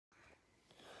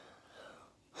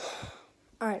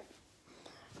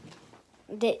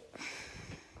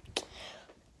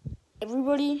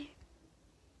everybody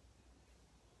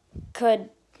could,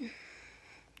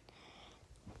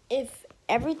 if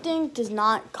everything does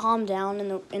not calm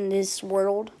down in this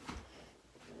world,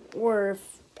 or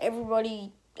if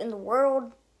everybody in the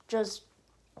world just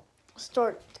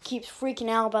keeps freaking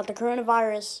out about the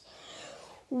coronavirus,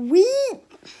 we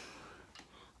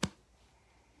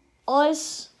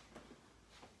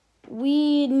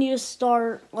need to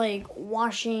start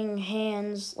washing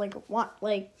hands,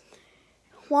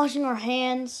 washing our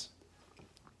hands.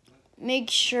 Make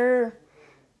sure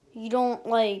you don't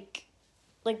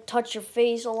touch your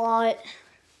face a lot.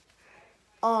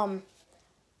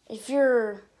 If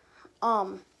you're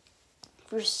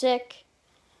sick,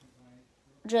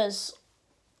 just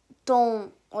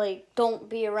don't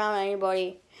be around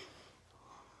anybody.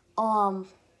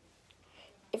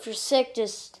 If you're sick,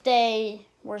 just stay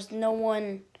where no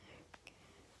one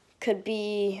could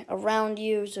be around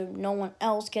you, so no one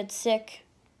else gets sick.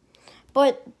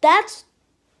 But that's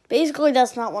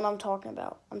not what I'm talking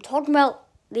about. I'm talking about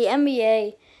the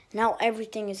NBA and how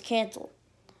everything is canceled.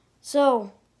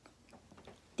 So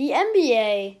the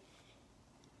NBA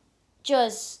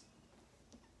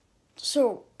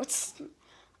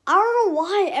I don't know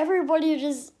why everybody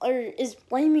is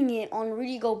blaming it on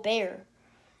Rudy Gobert.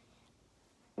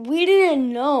 We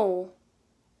didn't know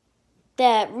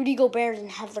that Rudy Gobert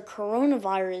didn't have the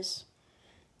coronavirus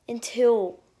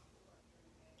until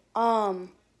the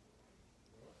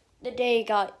day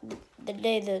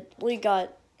the league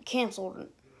got canceled,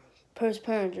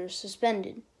 postponed, or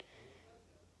suspended.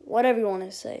 Whatever you want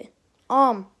to say.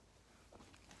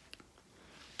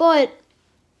 But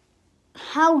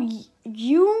how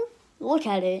you look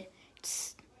at it,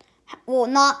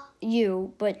 not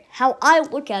you, but how I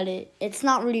look at it, it's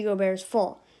not Rudy Gobert's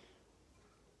fault.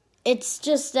 It's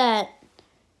just that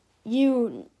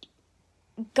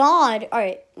God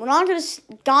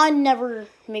never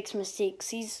makes mistakes.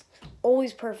 He's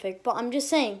always perfect. But I'm just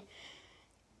saying,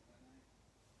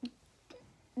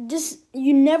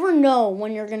 you never know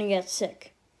when you're going to get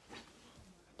sick.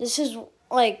 You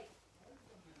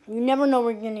never know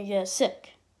when you're going to get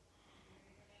sick.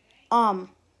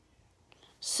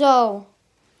 So,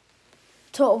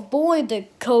 to avoid the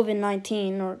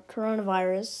COVID-19 or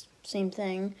coronavirus, same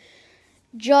thing,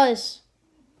 just,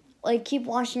 keep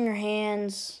washing your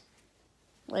hands,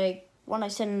 what I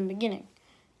said in the beginning.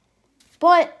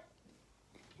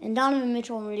 And Donovan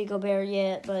Mitchell and Rudy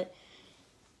Gobert, but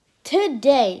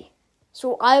today,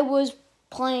 so I was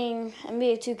playing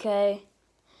NBA 2K,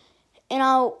 and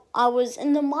I was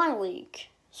in the minor league,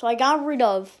 so I got rid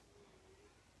of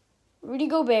Rudy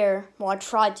Gobert. Well, I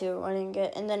tried to,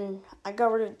 and then I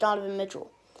got rid of Donovan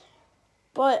Mitchell.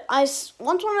 But once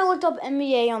when I looked up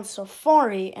NBA on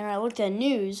Safari and I looked at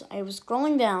news, I was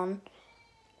scrolling down,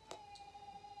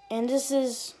 and this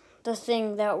is the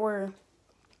thing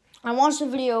I watched a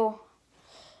video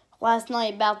last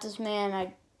night about this man.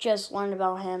 I just learned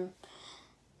about him,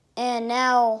 and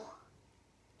now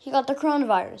he got the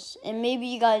coronavirus. And maybe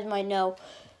you guys might know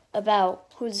about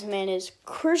who this man is,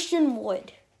 Christian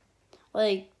Wood.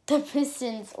 The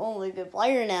Pistons' only good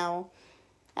player now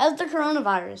has the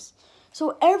coronavirus.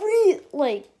 So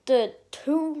the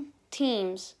two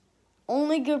teams'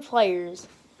 only good players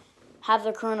have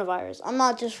the coronavirus. I'm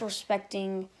not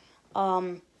disrespecting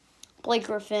Blake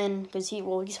Griffin because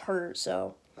he's hurt.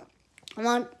 So I'm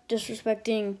not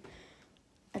disrespecting.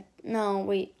 I'm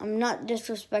not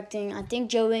disrespecting. I think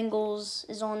Joe Ingles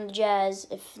is on the Jazz.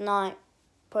 If not,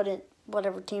 put it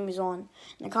whatever team he's on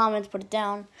in the comments. Put it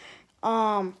down.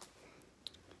 And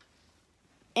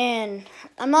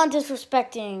I'm not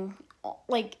disrespecting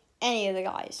any of the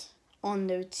guys on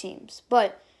those teams,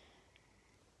 but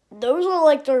those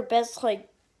are their best,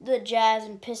 the Jazz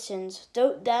and Pistons.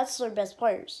 That's their best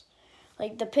players.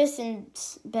 The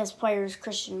Pistons' best player is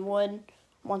Christian Wood.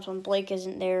 Once when Blake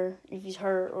isn't there, if he's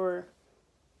hurt or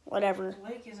whatever.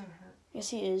 Blake isn't hurt. Yes,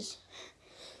 he is.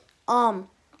 And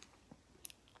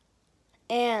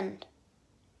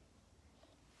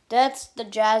that's the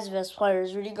Jazz best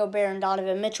players, Rudy Gobert and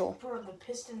Donovan Mitchell. Bro, the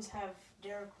Pistons have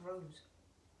Derrick Rose.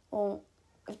 Well,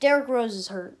 if Derrick Rose is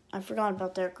hurt, I forgot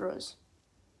about Derrick Rose.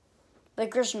 But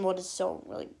Christian Wood is still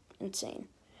really insane.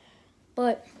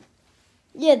 But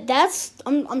yeah,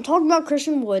 I'm talking about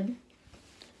Christian Wood.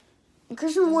 And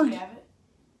Christian Wood. Does he have it?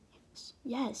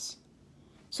 Yes.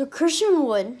 So Christian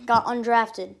Wood got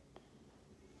undrafted.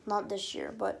 Not this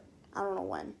year, but I don't know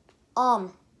when.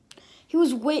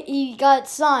 He got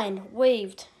signed,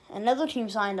 waived. Another team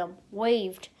signed him,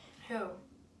 waived. Who?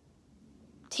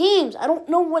 Teams. I don't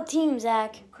know what team,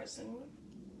 Zach. Christian Wood?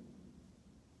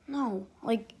 No.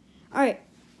 Alright.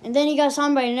 And then he got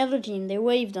signed by another team. They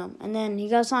waived him. And then he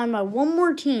got signed by one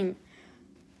more team.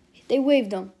 They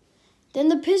waived him. Then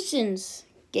the Pistons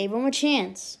gave him a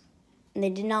chance. And they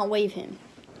did not waive him.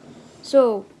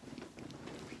 So,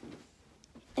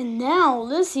 and now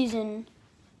this season,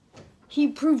 he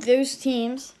proved those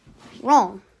teams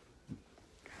wrong.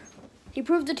 He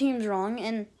proved the teams wrong,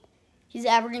 and he's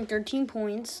averaging 13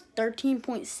 points,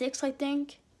 13.6, I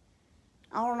think.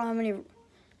 I don't know how many.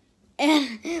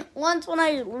 And once when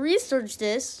I researched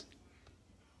this,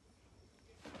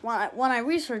 when I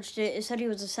researched it, it said he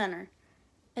was a center.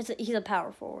 He's a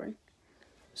power forward.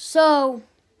 So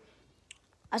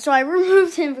I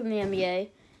removed him from the NBA.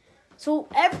 So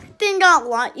everything got a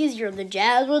lot easier. The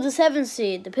Jazz were the 7th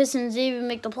seed. The Pistons didn't even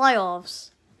make the playoffs.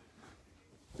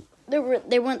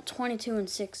 They went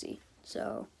 22-60.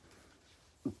 So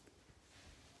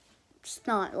it's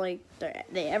not like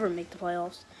they ever make the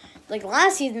playoffs. Like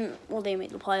last season, well, they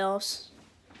made the playoffs,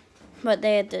 but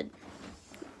they had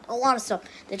a lot of stuff.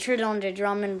 They traded on to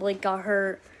Drummond. Blake got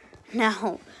hurt.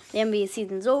 Now the NBA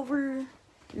season's over.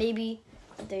 Maybe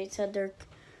they said they're.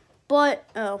 But,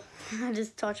 oh, I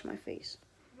just touched my face.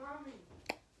 Mommy.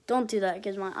 Don't do that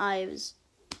because my eye was.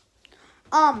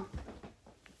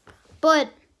 But,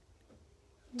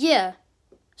 yeah.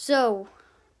 So,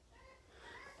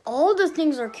 all the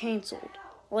things are canceled.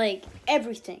 Like,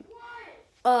 everything.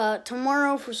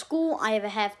 Tomorrow for school, I have a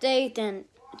half day, then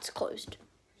it's closed.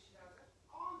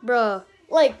 Bruh.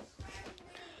 Like,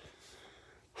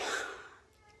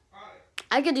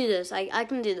 I could do this. I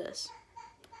can do this.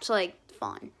 It's like,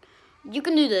 fine. You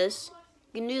can do this.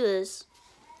 You can do this.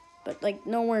 But, like,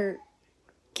 nowhere.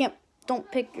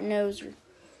 Don't pick your nose or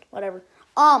whatever.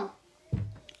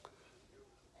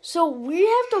 So, we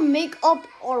have to make up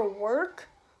our work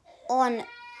on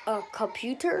a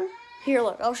computer. Here,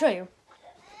 look. I'll show you.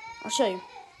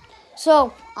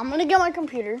 So, I'm going to get my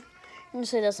computer. I'm going to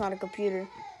say that's not a computer.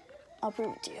 I'll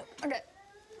prove it to you. Okay.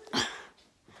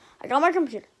 I got my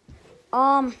computer.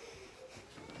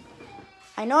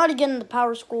 I know how to get into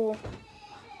Power School.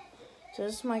 So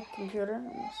this is my computer. I'm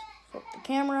gonna flip the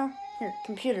camera. Here,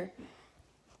 computer.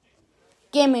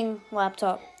 Gaming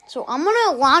laptop. So I'm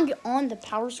gonna log on to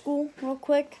Power School real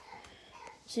quick.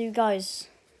 So you guys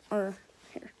are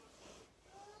here.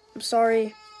 I'm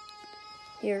sorry.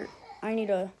 Here, I need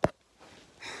a.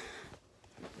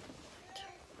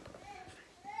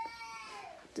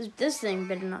 This thing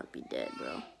better not be dead,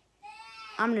 bro.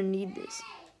 I'm gonna need this.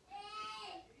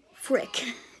 Frick,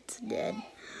 it's dead.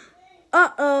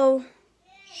 Uh-oh.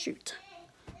 Shoot.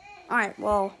 Alright,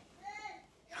 well,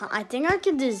 I think I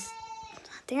can do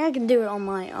it on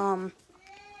my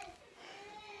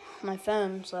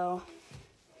phone, so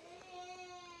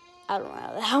I don't know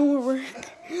how that would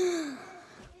work.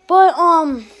 But,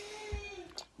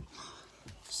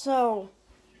 so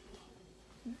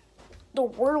the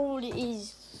world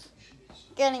is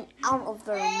getting out of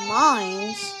their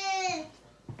minds.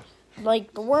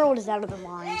 Like, the world is out of their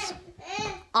minds.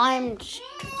 I'm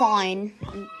fine.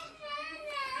 It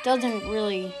doesn't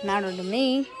really matter to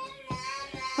me.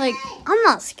 Like, I'm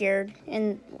not scared.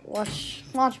 And watch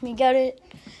me get it.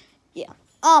 Yeah.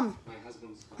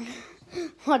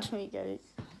 Watch me get it.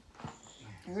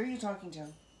 Who are you talking to?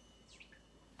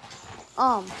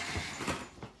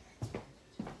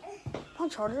 My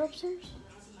charger upstairs?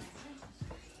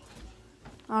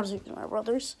 I'll just use my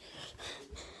brother's.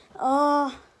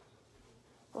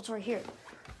 What's right here?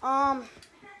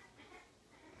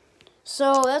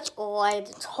 So that's all I had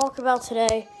to talk about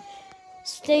today.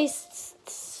 Stay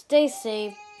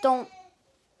safe. Don't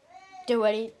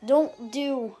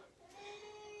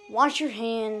wash your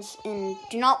hands, and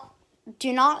do not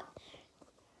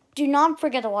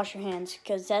forget to wash your hands,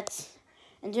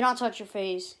 and do not touch your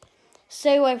face.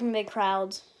 Stay away from big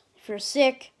crowds. If you're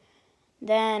sick,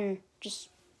 then just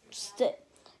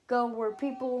go where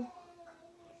people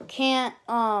can't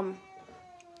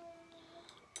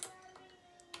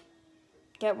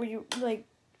get where you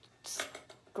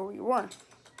go where you want.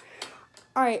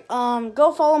 Alright,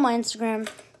 go follow my Instagram,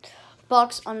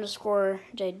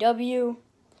 Bucks_JW.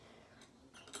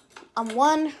 I'm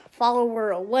 1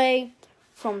 follower away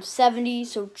from 70,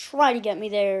 so try to get me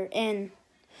there. And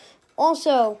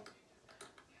also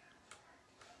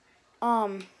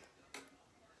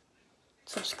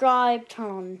subscribe, turn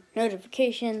on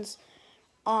notifications,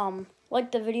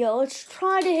 like the video. Let's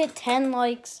try to hit 10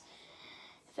 likes,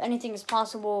 if anything is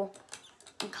possible.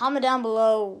 And comment down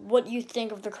below what you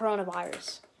think of the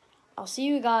coronavirus. I'll see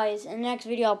you guys in the next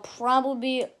video. I'll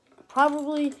probably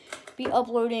be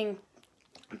uploading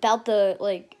about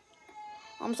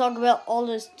I'm talking about all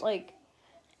this,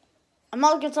 I'm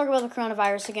not going to talk about the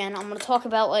coronavirus again. I'm going to talk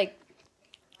about,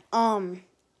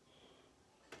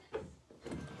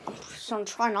 So I'm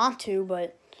trying not to,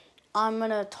 but I'm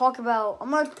gonna talk about.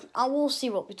 I will see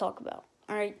what we talk about.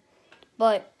 All right,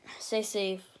 but stay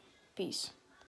safe. Peace.